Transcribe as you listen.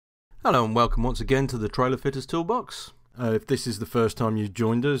Hello and welcome once again to the Trailer Fitters Toolbox. If this is the first time you've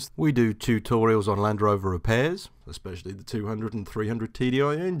joined us, we do tutorials on Land Rover repairs, especially the 200 and 300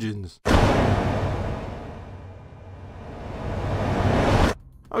 TDI engines.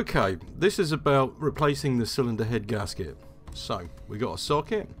 Okay, this is about replacing the cylinder head gasket. So, we got a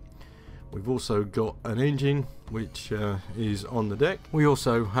socket, we've also got an engine which is on the deck, we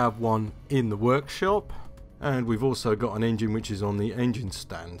also have one in the workshop, and we've also got an engine which is on the engine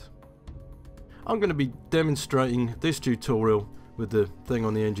stand. I'm going to be demonstrating this tutorial with the thing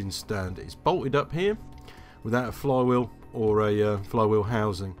on the engine stand. It's bolted up here without a flywheel or a flywheel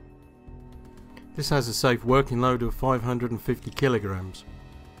housing. This has a safe working load of 550 kilograms.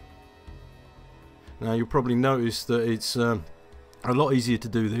 Now you'll probably notice that it's a lot easier to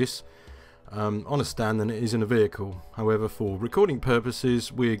do this on a stand than it is in a vehicle. However, for recording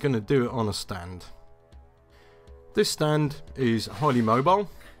purposes we're going to do it on a stand. This stand is highly mobile.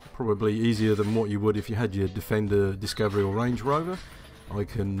 Probably easier than what you would if you had your Defender, Discovery or Range Rover. I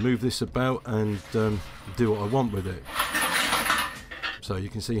can move this about and do what I want with it. So you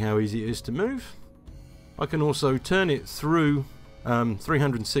can see how easy it is to move. I can also turn it through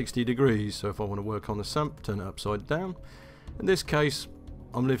 360 degrees, so if I want to work on the sump, turn it upside down. In this case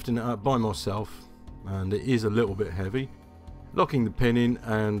I'm lifting it up by myself and it is a little bit heavy. Locking the pin in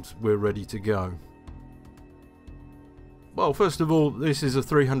and we're ready to go. Well, first of all, this is a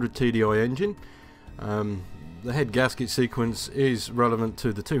 300 TDI engine. The head gasket sequence is relevant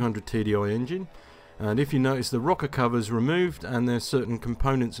to the 200 TDI engine, and if you notice the rocker cover is removed and there's certain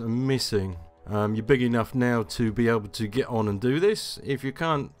components are missing. You're big enough now to be able to get on and do this. If you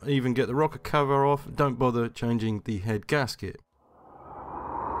can't even get the rocker cover off, don't bother changing the head gasket.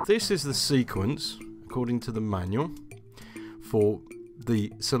 This is the sequence, according to the manual, for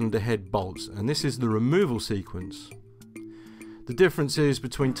the cylinder head bolts, and this is the removal sequence. The difference is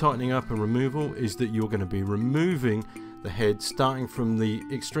between tightening up and removal is that you're going to be removing the head starting from the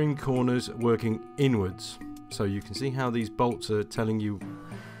extreme corners working inwards. So you can see how these bolts are telling you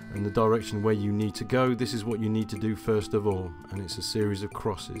in the direction where you need to go. This is what you need to do first of all, and it's a series of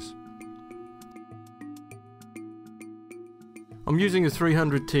crosses. I'm using a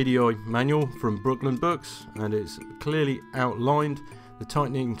 300 TDI manual from Brooklyn Books, and it's clearly outlined the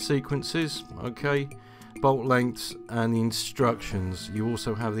tightening sequences, okay, bolt lengths and the instructions. You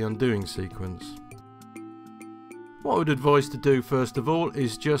also have the undoing sequence. What I would advise to do first of all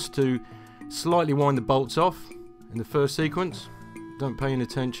is just to slightly wind the bolts off in the first sequence. Don't pay any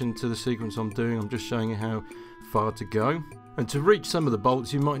attention to the sequence I'm doing, I'm just showing you how far to go. And to reach some of the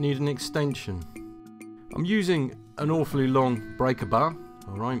bolts you might need an extension. I'm using an awfully long breaker bar,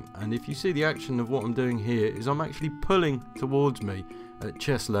 alright, and if you see the action of what I'm doing here is I'm actually pulling towards me at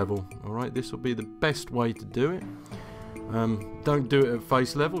chest level. Alright, this will be the best way to do it. Don't do it at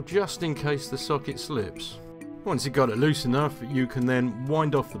face level, just in case the socket slips. Once you've got it loose enough, you can then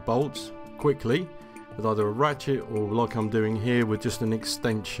wind off the bolts quickly with either a ratchet or, like I'm doing here, with just an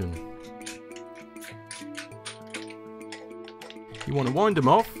extension. You want to wind them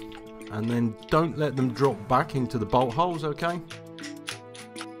off and then don't let them drop back into the bolt holes, okay?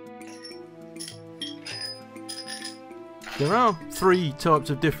 There are three types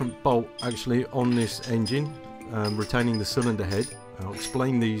of different bolt actually on this engine, retaining the cylinder head. I'll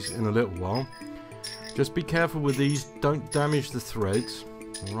explain these in a little while. Just be careful with these, don't damage the threads,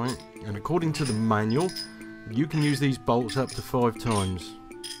 alright? And according to the manual, you can use these bolts up to 5 times.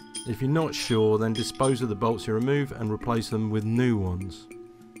 If you're not sure, then dispose of the bolts you remove and replace them with new ones.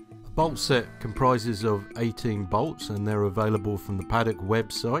 A bolt set comprises of 18 bolts and they're available from the Paddock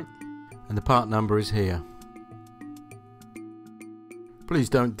website, and the part number is here. Please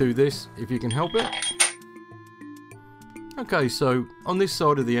don't do this if you can help it. Okay, so on this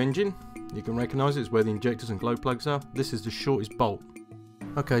side of the engine, you can recognise it's where the injectors and glow plugs are. This is the shortest bolt.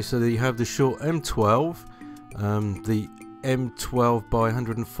 Okay, so you have the short M12, the M12 by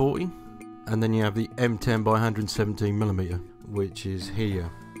 140, and then you have the M10 by 117mm, which is here.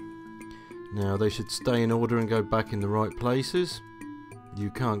 Now they should stay in order and go back in the right places. You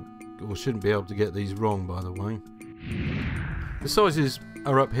can't or shouldn't be able to get these wrong, by the way. The sizes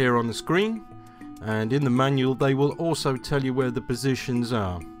are up here on the screen, and in the manual they will also tell you where the positions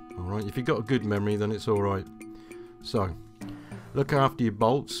are. Alright, if you've got a good memory then it's alright. So, look after your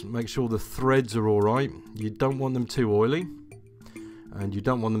bolts, make sure the threads are alright. You don't want them too oily, and you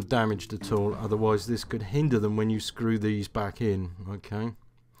don't want them damaged at all, otherwise this could hinder them when you screw these back in, okay?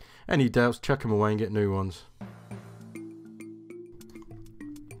 Any doubts, chuck them away and get new ones.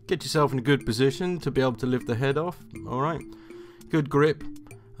 Get yourself in a good position to be able to lift the head off, alright? Good grip,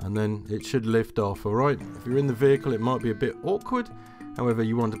 and then it should lift off, alright? If you're in the vehicle it might be a bit awkward, However,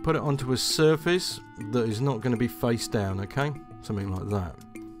 you want to put it onto a surface that is not going to be face down, okay? Something like that.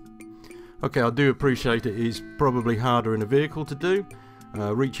 Okay, I do appreciate it is probably harder in a vehicle to do,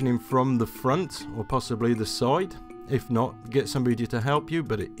 reaching in from the front or possibly the side. If not, get somebody to help you,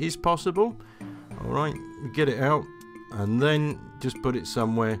 but it is possible. Alright, get it out and then just put it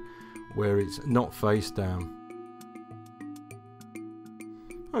somewhere where it's not face down.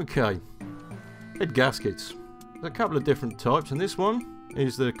 Okay, head gaskets. There's a couple of different types, and this one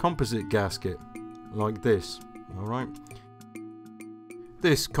is the composite gasket, like this. Alright.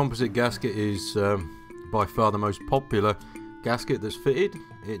 This composite gasket is by far the most popular gasket that's fitted.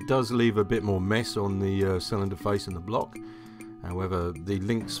 It does leave a bit more mess on the cylinder face and the block. However, the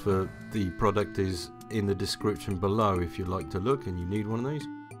links for the product is in the description below if you'd like to look and you need one of these.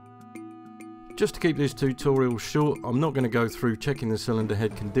 Just to keep this tutorial short, I'm not going to go through checking the cylinder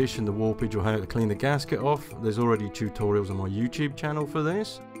head condition, the warpage, or how to clean the gasket off. There's already tutorials on my YouTube channel for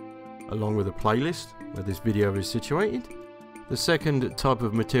this, along with a playlist where this video is situated. The second type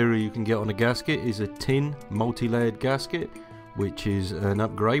of material you can get on a gasket is a tin multi-layered gasket, which is an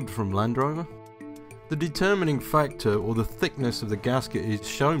upgrade from Land Rover. The determining factor, or the thickness of the gasket, is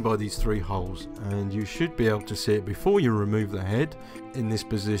shown by these three holes, and you should be able to see it before you remove the head in this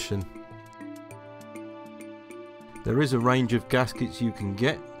position. There is a range of gaskets you can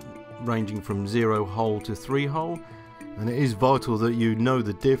get, ranging from 0 hole to 3 hole. And it is vital that you know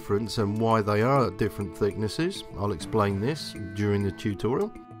the difference and why they are at different thicknesses. I'll explain this during the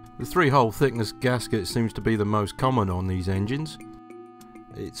tutorial. The 3-hole thickness gasket seems to be the most common on these engines.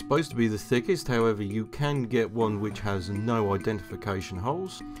 It's supposed to be the thickest, however you can get one which has no identification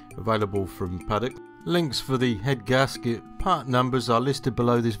holes, available from Paddock. Links for the head gasket part numbers are listed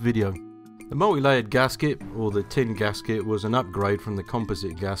below this video. The multi-layered gasket, or the tin gasket, was an upgrade from the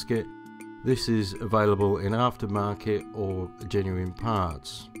composite gasket. This is available in aftermarket or genuine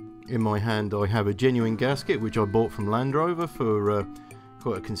parts. In my hand I have a genuine gasket which I bought from Land Rover for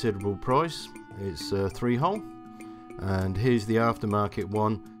quite a considerable price. It's 3-hole, and here's the aftermarket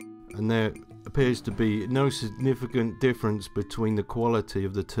one, and there appears to be no significant difference between the quality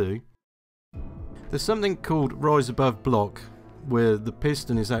of the two. There's something called rise above block, where the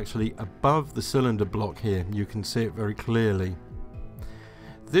piston is actually above the cylinder block here. You can see it very clearly.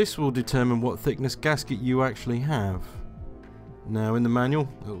 This will determine what thickness gasket you actually have. Now in the manual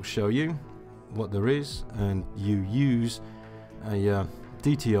it will show you what there is, and you use a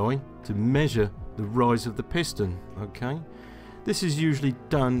DTI to measure the rise of the piston. Okay, this is usually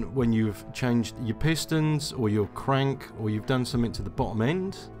done when you've changed your pistons or your crank, or you've done something to the bottom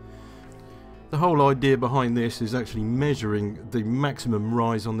end. The whole idea behind this is actually measuring the maximum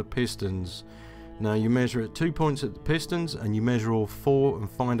rise on the pistons. Now you measure at 2 points at the pistons, and you measure all 4 and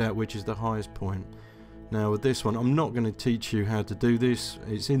find out which is the highest point. Now with this one, I'm not going to teach you how to do this,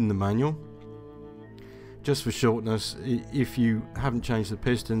 it's in the manual. Just for shortness, if you haven't changed the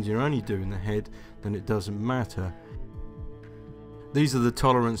pistons, you're only doing the head, then it doesn't matter. These are the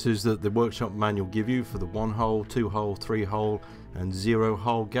tolerances that the workshop manual give you for the 1-hole, 2-hole, 3-hole and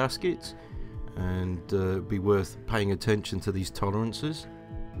 0-hole gaskets, and it'd be worth paying attention to these tolerances.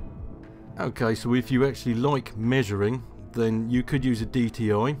 Okay, so if you actually like measuring, then you could use a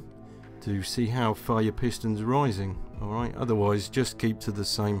DTI to see how far your piston's rising. Alright, otherwise just keep to the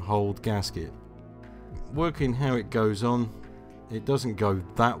same holed gasket. Working how it goes on, it doesn't go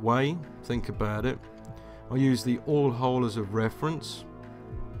that way. Think about it. I use the oil hole as a reference,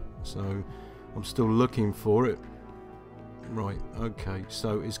 so I'm still looking for it. Right, okay,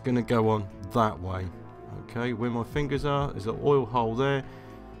 so it's going to go on that way. Okay, where my fingers are, there's an oil hole there.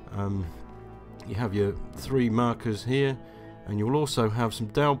 You have your 3 markers here, and you'll also have some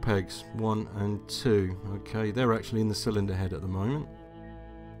dowel pegs, 1 and 2. Okay, they're actually in the cylinder head at the moment.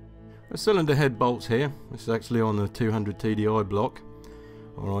 The cylinder head bolts here, this is actually on the 200 TDI block.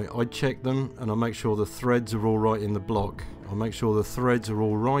 Alright, I check them and I make sure the threads are alright in the block. I'll make sure the threads are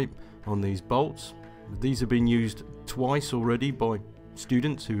alright on these bolts. These have been used twice already by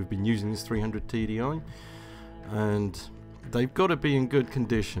students who have been using this 300 TDI, and they've got to be in good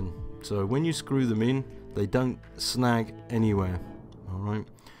condition. So when you screw them in, they don't snag anywhere. Alright,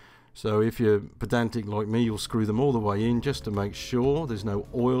 so if you're pedantic like me, you'll screw them all the way in just to make sure there's no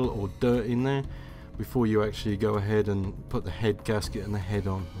oil or dirt in there before you actually go ahead and put the head gasket and the head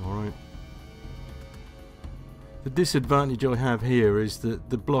on. Alright. The disadvantage I have here is that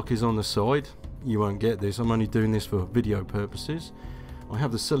the block is on the side. You won't get this, I'm only doing this for video purposes. I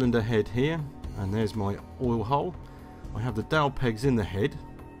have the cylinder head here, and there's my oil hole. I have the dowel pegs in the head,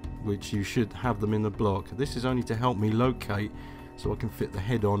 which you should have them in the block. This is only to help me locate so I can fit the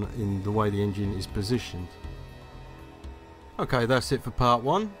head on in the way the engine is positioned. Okay, that's it for part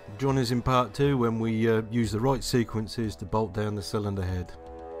 1. Join us in part 2 when we use the right sequences to bolt down the cylinder head.